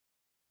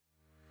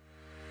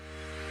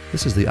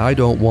This is the I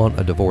Don't Want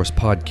a Divorce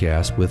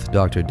podcast with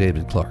Dr.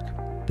 David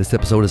Clarke. This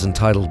episode is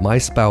entitled My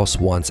Spouse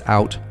Wants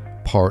Out,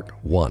 Part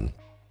 1.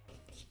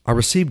 I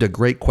received a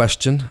great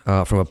question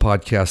from a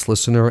podcast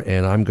listener,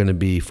 and I'm going to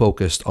be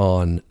focused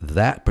on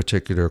that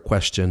particular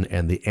question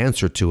and the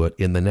answer to it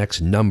in the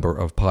next number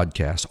of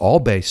podcasts, all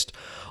based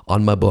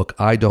on my book,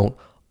 I Don't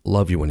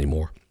Love You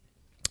Anymore.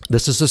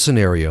 This is a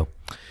scenario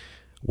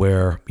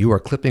where you are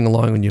clipping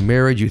along in your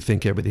marriage, you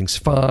think everything's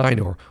fine,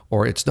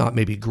 or it's not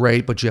maybe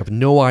great, but you have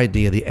no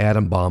idea the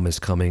atom bomb is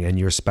coming and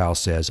your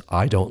spouse says,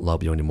 I don't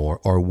love you anymore,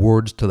 or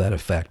words to that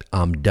effect,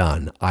 I'm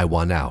done, I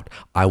want out,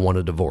 I want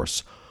a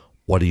divorce.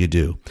 What do you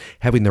do?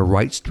 Having the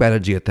right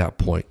strategy at that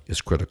point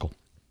is critical.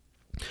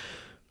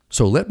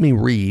 So let me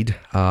read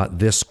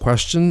this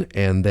question,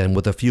 and then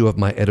with a few of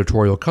my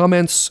editorial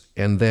comments,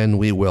 and then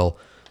we will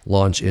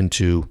launch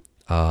into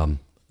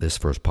this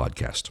first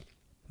podcast.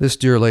 This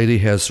dear lady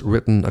has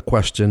written a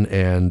question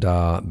and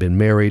been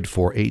married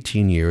for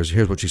 18 years.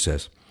 Here's what she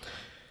says.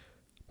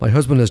 My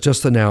husband has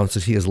just announced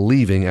that he is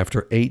leaving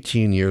after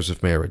 18 years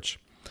of marriage.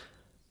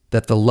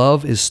 That the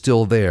love is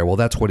still there. Well,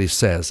 that's what he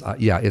says.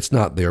 Yeah, it's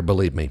not there,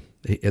 believe me.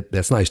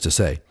 That's nice to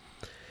say.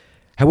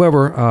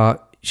 However,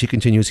 she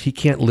continues, he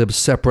can't live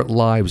separate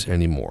lives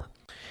anymore.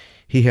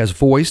 He has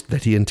voiced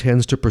that he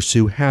intends to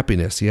pursue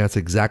happiness. Yeah, that's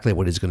exactly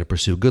what he's going to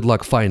pursue. Good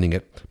luck finding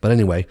it. But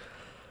anyway,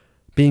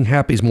 being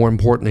happy is more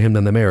important to him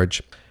than the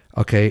marriage.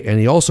 Okay, and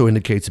he also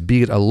indicates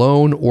be it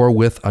alone or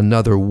with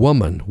another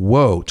woman.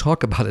 Whoa,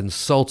 talk about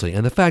insulting.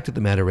 And the fact of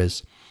the matter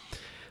is,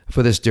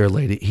 for this dear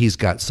lady, he's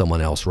got someone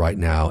else right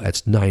now.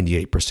 That's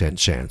 98%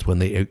 chance. When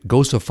they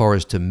go so far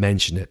as to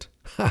mention it,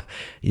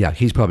 yeah,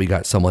 he's probably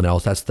got someone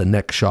else. That's the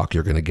next shock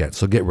you're going to get,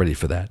 so get ready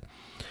for that.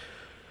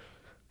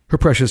 Her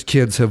precious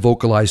kids have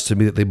vocalized to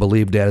me that they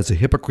believe Dad is a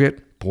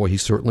hypocrite. Boy, he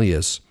certainly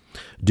is.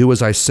 Do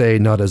as I say,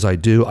 not as I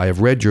do. I have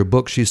read your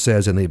book, she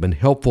says, and they've been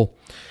helpful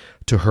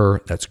to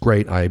her. That's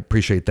great. I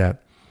appreciate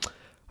that.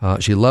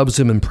 She loves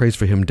him and prays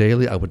for him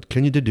daily. I would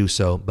continue to do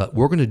so, but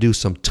we're going to do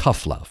some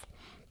tough love,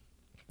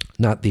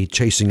 not the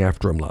chasing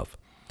after him love.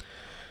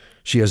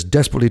 She has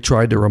desperately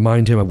tried to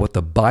remind him of what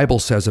the Bible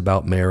says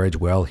about marriage.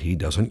 Well, he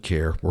doesn't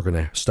care. We're going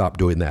to stop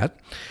doing that.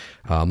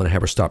 I'm going to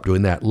have her stop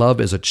doing that.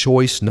 Love is a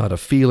choice, not a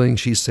feeling.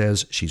 She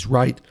says she's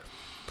right.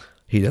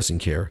 He doesn't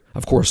care.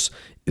 Of course,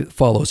 it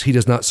follows he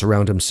does not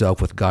surround himself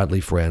with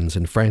godly friends,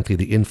 and frankly,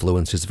 the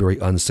influence is very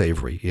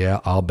unsavory. Yeah,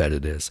 I'll bet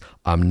it is.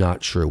 I'm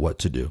not sure what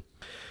to do.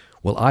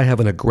 Well, I have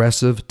an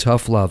aggressive,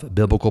 tough love,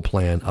 biblical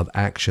plan of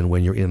action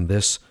when you're in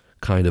this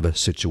kind of a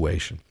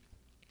situation.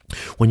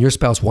 When your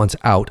spouse wants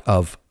out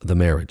of the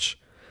marriage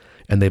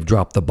and they've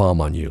dropped the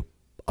bomb on you,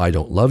 I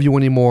don't love you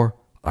anymore,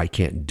 I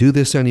can't do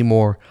this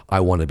anymore, I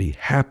want to be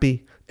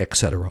happy,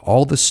 etc.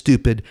 All the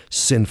stupid,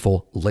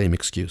 sinful, lame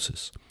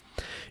excuses.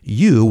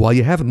 You, while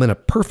you haven't been a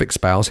perfect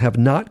spouse, have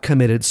not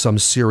committed some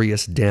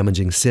serious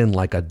damaging sin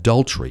like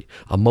adultery,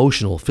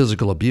 emotional,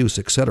 physical abuse,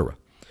 etc.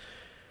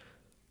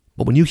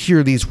 But when you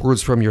hear these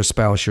words from your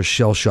spouse, you're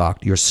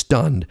shell-shocked, you're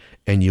stunned,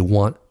 and you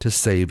want to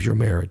save your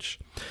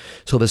marriage.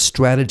 So the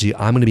strategy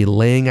I'm going to be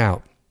laying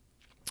out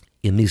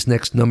in these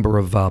next number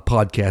of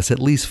podcasts, at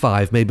least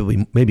 5,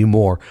 maybe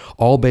more,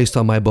 all based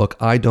on my book,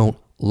 I Don't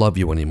Love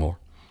You Anymore.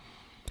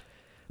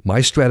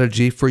 My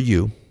strategy for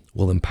you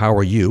will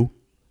empower you,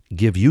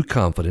 give you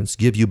confidence,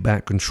 give you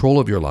back control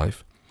of your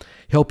life,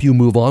 help you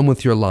move on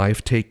with your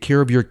life, take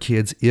care of your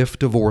kids if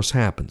divorce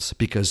happens,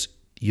 because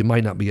you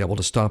might not be able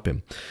to stop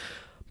him.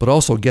 But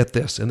also get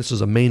this, and this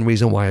is a main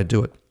reason why I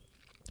do it.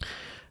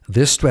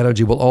 This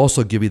strategy will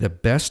also give you the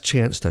best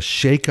chance to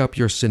shake up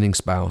your sinning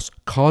spouse,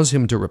 cause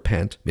him to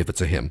repent, if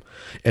it's a him,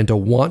 and to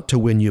want to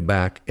win you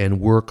back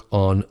and work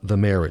on the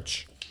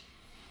marriage.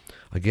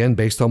 Again,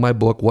 based on my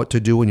book, What to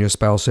Do When Your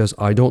Spouse Says,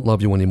 I Don't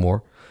Love You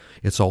Anymore.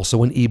 It's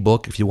also an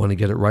ebook if you want to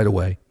get it right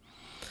away.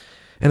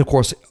 And of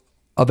course,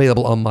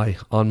 available on my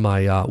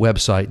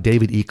website,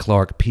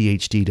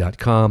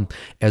 davideclarkephd.com,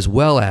 as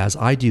well as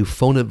I do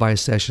phone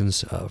advice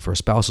sessions for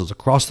spouses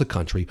across the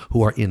country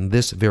who are in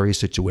this very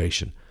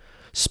situation.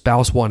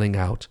 Spouse wanting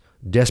out,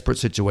 desperate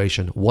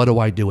situation, what do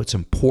I do? It's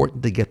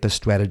important to get the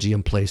strategy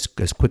in place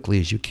as quickly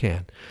as you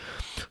can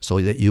so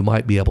that you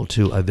might be able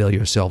to avail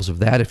yourselves of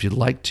that if you'd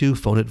like to,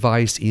 phone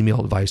advice, email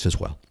advice as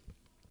well.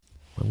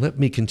 Well, let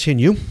me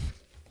continue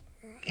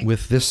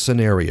with this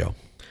scenario.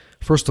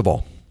 First of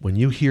all, when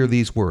you hear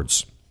these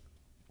words,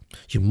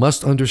 you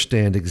must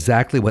understand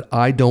exactly what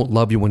I don't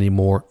love you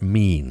anymore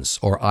means,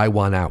 or I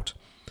want out.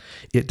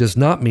 It does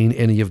not mean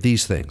any of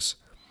these things.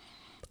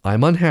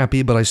 I'm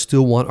unhappy, but I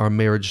still want our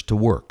marriage to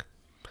work.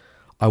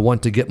 I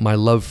want to get my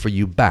love for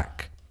you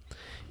back.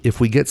 If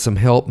we get some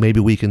help, maybe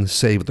we can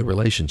save the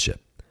relationship.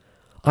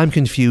 I'm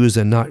confused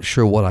and not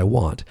sure what I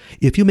want.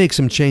 If you make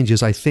some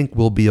changes, I think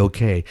we'll be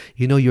okay.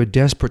 You know, you're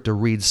desperate to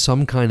read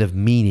some kind of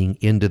meaning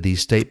into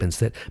these statements,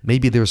 that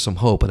maybe there's some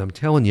hope, and I'm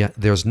telling you,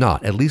 there's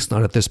not, at least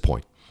not at this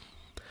point.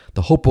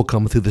 The hope will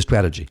come through the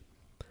strategy.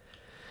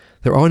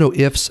 There are no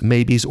ifs,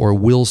 maybes, or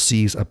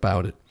will-sees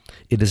about it.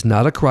 It is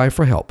not a cry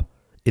for help.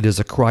 It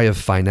is a cry of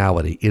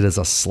finality. It is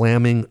a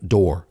slamming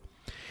door.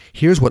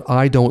 Here's what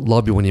 "I don't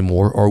love you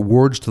anymore" or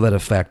words to that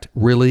effect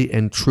really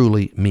and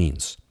truly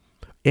means.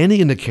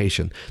 Any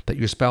indication that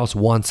your spouse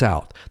wants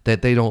out,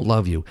 that they don't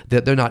love you,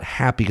 that they're not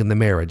happy in the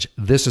marriage,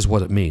 this is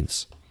what it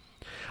means.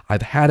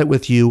 I've had it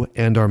with you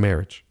and our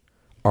marriage.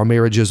 Our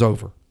marriage is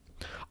over.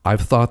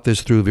 I've thought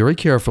this through very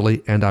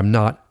carefully, and I'm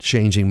not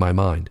changing my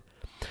mind.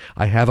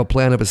 I have a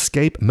plan of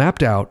escape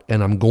mapped out,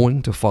 and I'm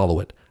going to follow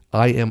it.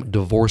 I am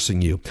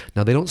divorcing you.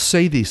 Now, they don't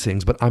say these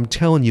things, but I'm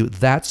telling you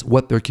that's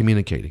what they're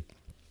communicating.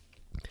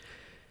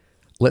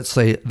 Let's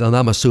say, and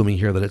I'm assuming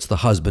here that it's the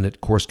husband. It,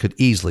 of course, could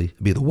easily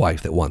be the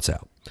wife that wants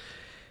out.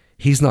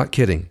 He's not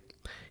kidding.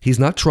 He's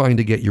not trying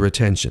to get your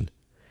attention.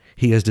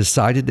 He has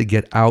decided to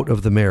get out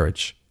of the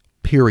marriage,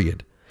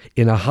 period.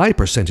 In a high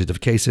percentage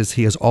of cases,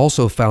 he has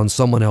also found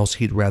someone else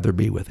he'd rather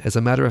be with. As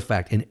a matter of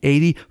fact, in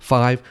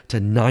 85 to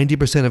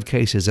 90% of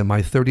cases in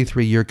my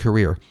 33-year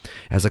career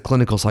as a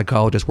clinical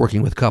psychologist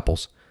working with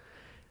couples,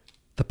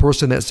 the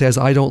person that says,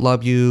 "I don't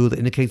love you," that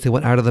indicates they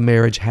went out of the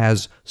marriage,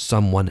 has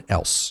someone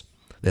else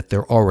that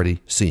they're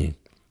already seeing.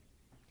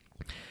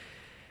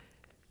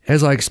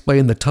 As I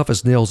explained, the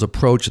toughest nails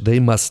approach they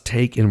must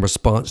take in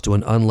response to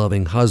an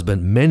unloving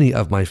husband. Many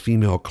of my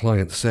female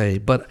clients say,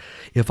 "But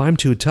if I'm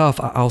too tough,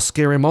 I'll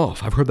scare him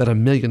off." I've heard that a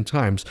million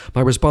times.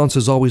 My response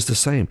is always the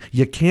same.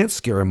 You can't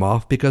scare him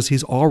off because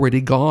he's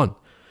already gone.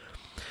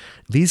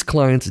 These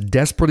clients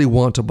desperately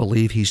want to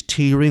believe he's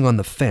teetering on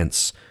the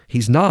fence.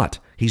 He's not.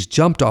 He's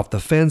jumped off the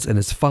fence and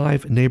is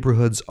 5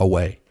 neighborhoods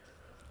away.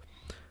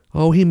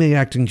 Oh, he may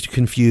act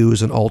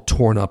confused and all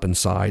torn up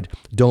inside.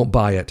 Don't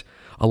buy it.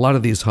 A lot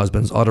of these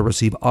husbands ought to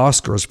receive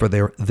Oscars for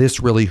their "this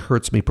really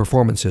hurts me"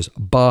 performances.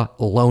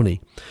 Baloney.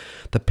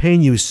 The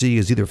pain you see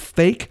is either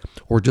fake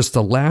or just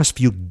the last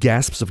few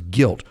gasps of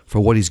guilt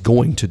for what he's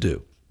going to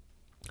do.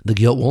 The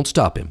guilt won't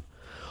stop him.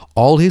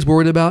 All he's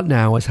worried about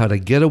now is how to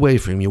get away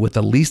from you with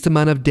the least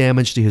amount of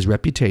damage to his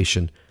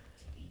reputation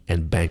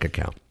and bank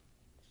account.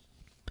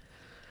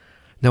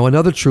 Now,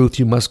 another truth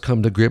you must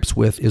come to grips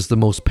with is the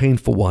most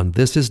painful one.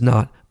 This is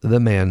not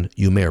the man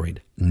you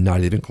married.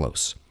 Not even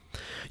close.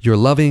 Your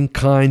loving,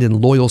 kind,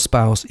 and loyal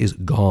spouse is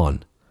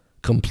gone.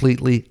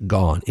 Completely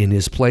gone. In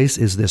his place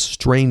is this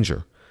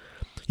stranger.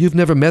 You've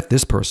never met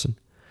this person.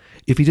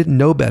 If you didn't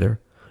know better,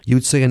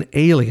 you'd say an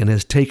alien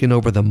has taken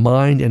over the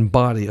mind and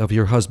body of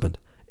your husband,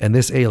 and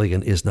this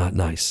alien is not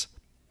nice.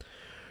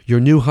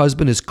 Your new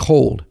husband is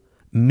cold,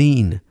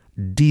 mean,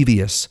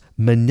 devious,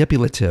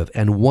 manipulative,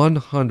 and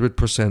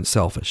 100%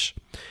 selfish.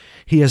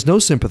 He has no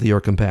sympathy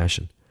or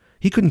compassion.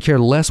 He couldn't care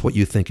less what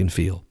you think and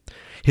feel.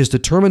 His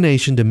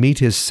determination to meet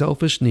his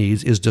selfish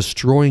needs is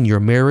destroying your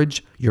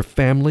marriage, your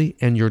family,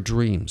 and your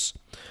dreams.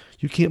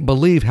 You can't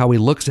believe how he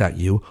looks at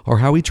you or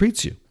how he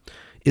treats you.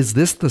 Is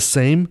this the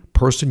same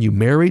person you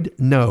married?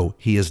 No,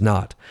 he is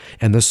not.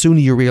 And the sooner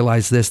you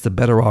realize this, the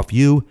better off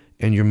you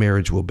and your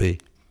marriage will be.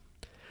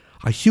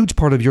 A huge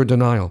part of your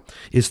denial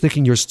is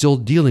thinking you're still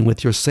dealing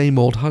with your same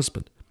old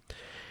husband.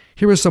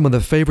 Here are some of the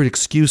favorite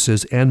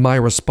excuses and my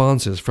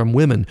responses from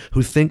women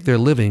who think they're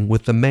living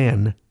with the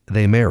man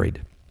they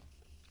married.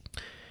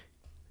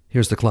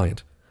 Here's the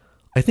client.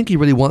 "I think he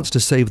really wants to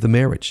save the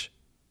marriage."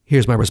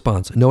 Here's my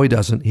response. "No, he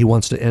doesn't. He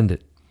wants to end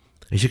it."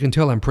 As you can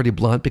tell, I'm pretty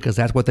blunt because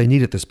that's what they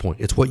need at this point.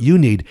 It's what you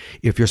need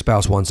if your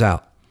spouse wants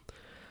out.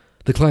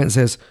 The client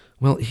says,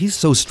 "Well, he's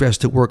so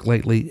stressed at work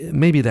lately.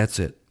 Maybe that's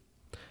it."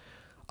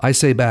 I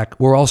say back,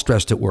 we're all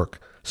stressed at work.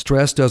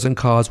 Stress doesn't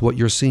cause what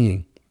you're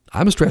seeing.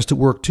 I'm stressed at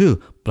work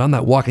too, but I'm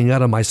not walking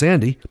out on my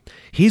Sandy.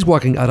 He's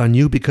walking out on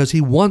you because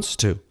he wants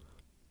to.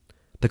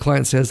 The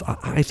client says,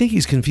 I think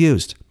he's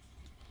confused."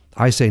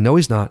 I say, no,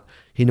 he's not.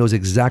 He knows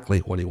exactly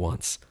what he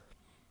wants.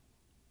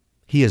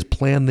 He has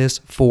planned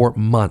this for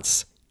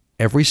months.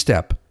 Every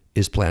step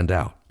is planned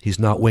out. He's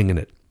not winging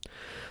it.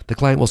 The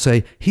client will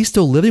say, "He's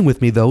still living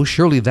with me though.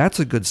 Surely that's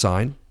a good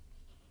sign."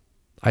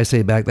 I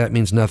say back, that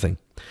means nothing.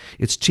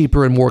 It's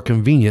cheaper and more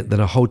convenient than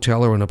a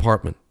hotel or an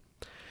apartment.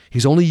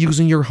 He's only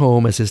using your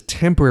home as his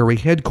temporary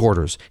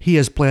headquarters. He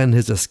has planned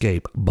his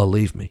escape,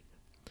 believe me.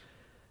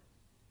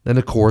 Then,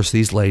 of course,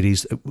 these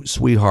ladies,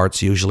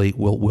 sweethearts usually,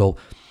 will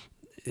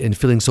and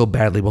feeling so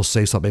badly, will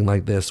say something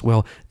like this: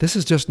 "Well, this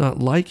is just not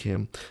like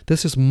him.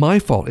 This is my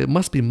fault. It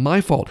must be my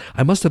fault.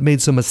 I must have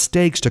made some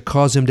mistakes to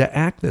cause him to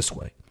act this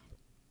way."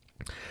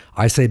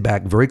 I say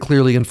back very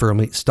clearly and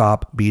firmly,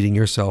 stop beating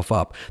yourself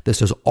up. This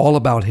is all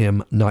about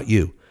him, not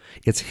you.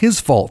 It's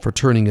his fault for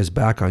turning his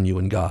back on you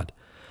and God.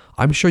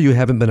 I'm sure you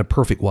haven't been a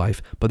perfect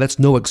wife, but that's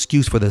no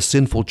excuse for the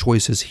sinful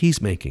choices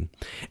he's making.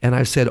 And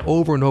I've said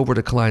over and over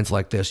to clients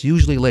like this,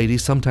 usually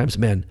ladies, sometimes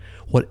men,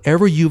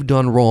 whatever you've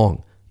done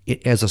wrong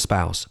as a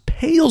spouse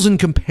pales in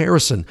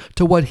comparison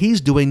to what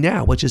he's doing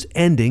now, which is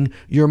ending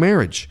your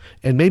marriage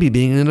and maybe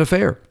being in an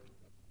affair.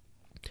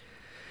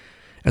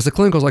 As a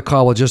clinical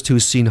psychologist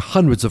who's seen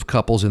hundreds of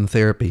couples in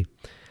therapy,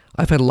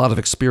 I've had a lot of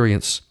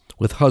experience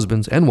with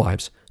husbands and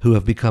wives who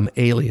have become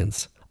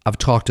aliens. I've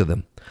talked to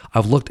them.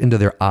 I've looked into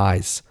their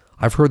eyes.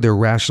 I've heard their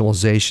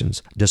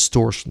rationalizations,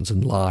 distortions,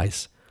 and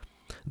lies.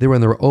 They're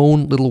in their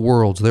own little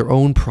worlds, their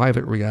own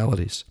private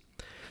realities.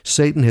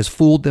 Satan has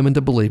fooled them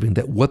into believing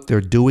that what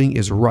they're doing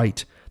is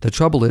right, The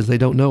trouble is they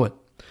don't know it.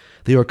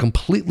 They are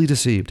completely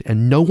deceived,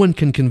 and no one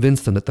can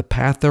convince them that the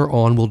path they're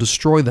on will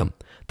destroy them.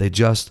 They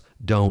just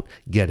don't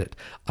get it.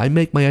 I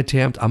make my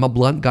attempt. I'm a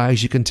blunt guy,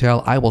 as you can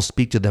tell. I will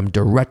speak to them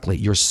directly.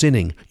 You're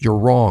sinning. You're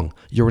wrong.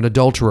 You're an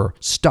adulterer.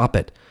 Stop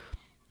it.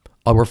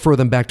 I'll refer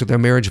them back to their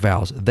marriage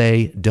vows.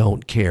 They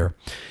don't care.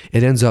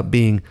 It ends up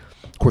being,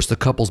 of course, the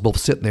couple's both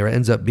sitting there. It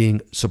ends up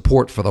being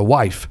support for the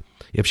wife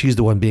if she's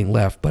the one being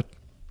left, but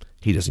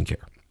he doesn't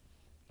care.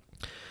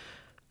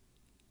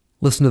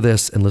 Listen to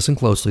this and listen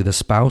closely. The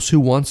spouse who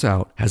wants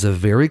out has a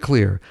very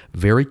clear,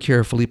 very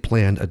carefully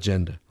planned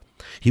agenda.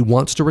 He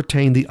wants to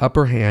retain the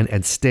upper hand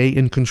and stay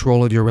in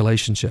control of your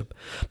relationship.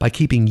 By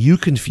keeping you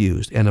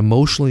confused and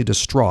emotionally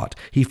distraught,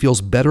 he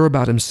feels better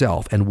about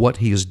himself and what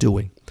he is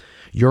doing.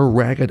 Your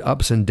ragged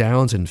ups and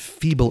downs and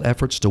feeble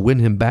efforts to win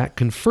him back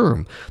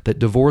confirm that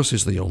divorce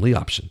is the only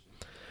option.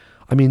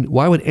 I mean,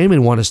 why would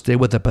anyone want to stay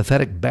with a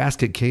pathetic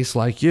basket case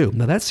like you?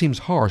 Now, that seems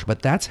harsh,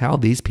 but that's how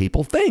these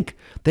people think.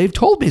 They've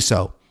told me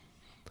so.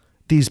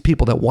 These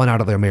people that want out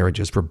of their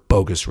marriages for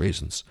bogus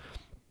reasons.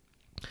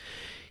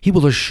 He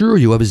will assure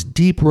you of his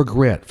deep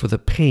regret for the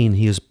pain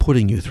he is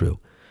putting you through.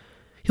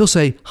 He'll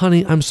say,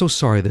 honey, I'm so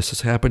sorry this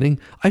is happening.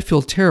 I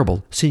feel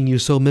terrible seeing you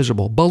so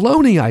miserable.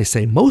 Baloney, I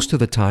say. Most of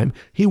the time,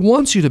 he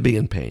wants you to be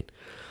in pain.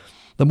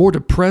 The more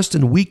depressed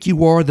and weak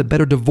you are, the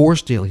better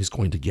divorce deal he's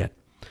going to get.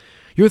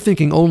 You're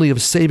thinking only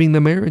of saving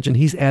the marriage, and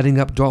he's adding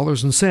up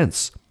dollars and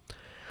cents.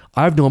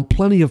 I've known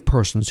plenty of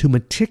persons who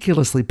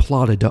meticulously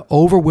plotted to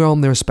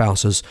overwhelm their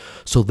spouses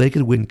so they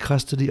could win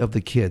custody of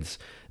the kids.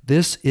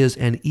 This is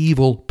an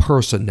evil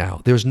person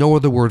now. There's no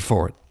other word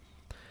for it.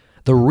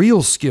 The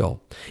real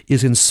skill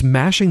is in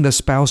smashing the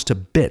spouse to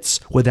bits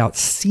without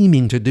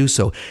seeming to do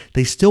so.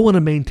 They still want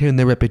to maintain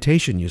their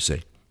reputation, you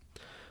see.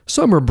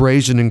 Some are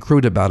brazen and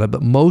crude about it,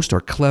 but most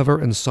are clever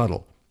and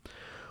subtle.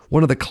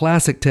 One of the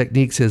classic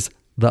techniques is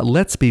the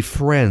let's be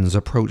friends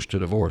approach to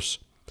divorce.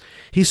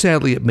 He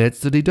sadly admits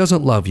that he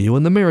doesn't love you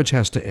and the marriage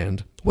has to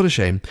end. What a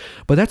shame.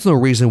 But that's no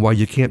reason why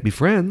you can't be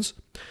friends.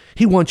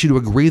 He wants you to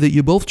agree that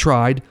you both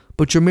tried,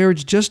 but your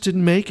marriage just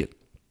didn't make it.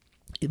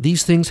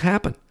 These things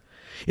happen.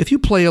 If you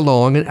play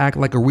along and act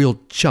like a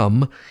real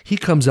chum, he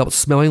comes out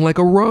smelling like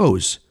a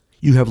rose.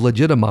 You have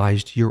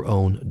legitimized your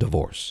own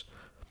divorce.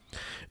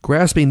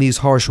 Grasping these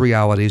harsh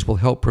realities will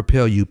help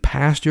propel you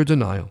past your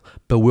denial,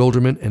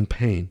 bewilderment, and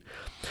pain.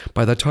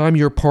 By the time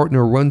your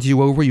partner runs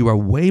you over, you are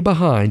way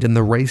behind in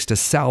the race to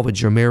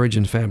salvage your marriage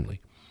and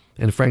family,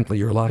 and frankly,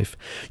 your life.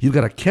 You've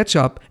got to catch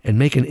up and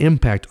make an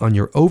impact on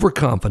your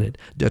overconfident,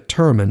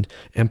 determined,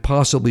 and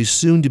possibly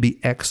soon-to-be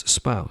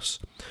ex-spouse.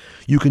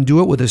 You can do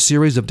it with a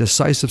series of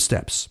decisive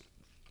steps.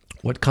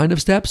 What kind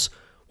of steps?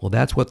 Well,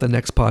 that's what the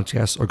next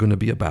podcasts are going to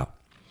be about.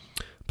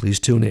 Please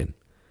tune in.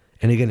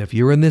 And again, if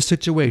you're in this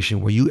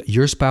situation where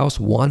your spouse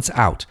wants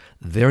out,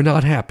 they're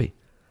not happy,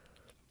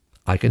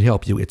 I can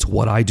help you. It's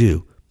what I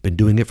do. Been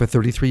doing it for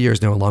 33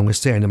 years now, along with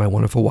Sandy, my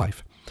wonderful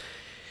wife.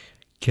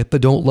 Get the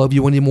Don't Love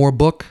You Anymore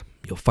book.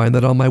 You'll find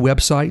that on my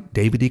website,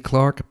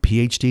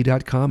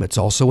 davideclarkephd.com. It's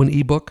also an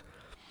ebook.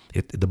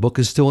 The book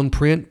is still in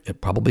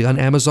print, probably on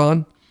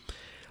Amazon.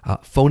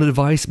 Phone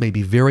advice may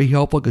be very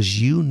helpful because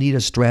you need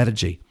a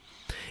strategy.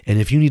 And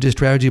if you need a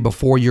strategy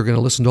before you're going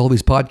to listen to all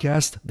these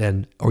podcasts,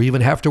 then, or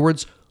even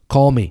afterwards,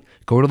 call me.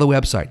 Go to the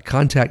website.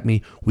 Contact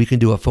me. We can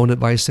do a phone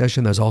advice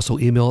session. There's also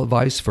email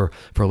advice for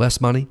less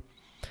money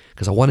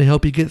because I want to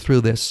help you get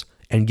through this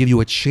and give you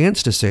a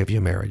chance to save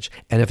your marriage.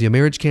 And if your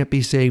marriage can't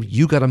be saved,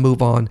 you got to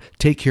move on,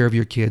 take care of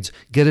your kids,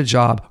 get a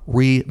job,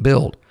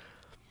 rebuild.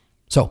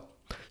 So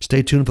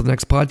stay tuned for the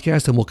next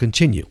podcast and we'll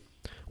continue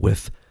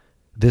with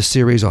this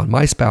series on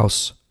My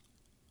Spouse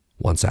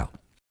Wants Out.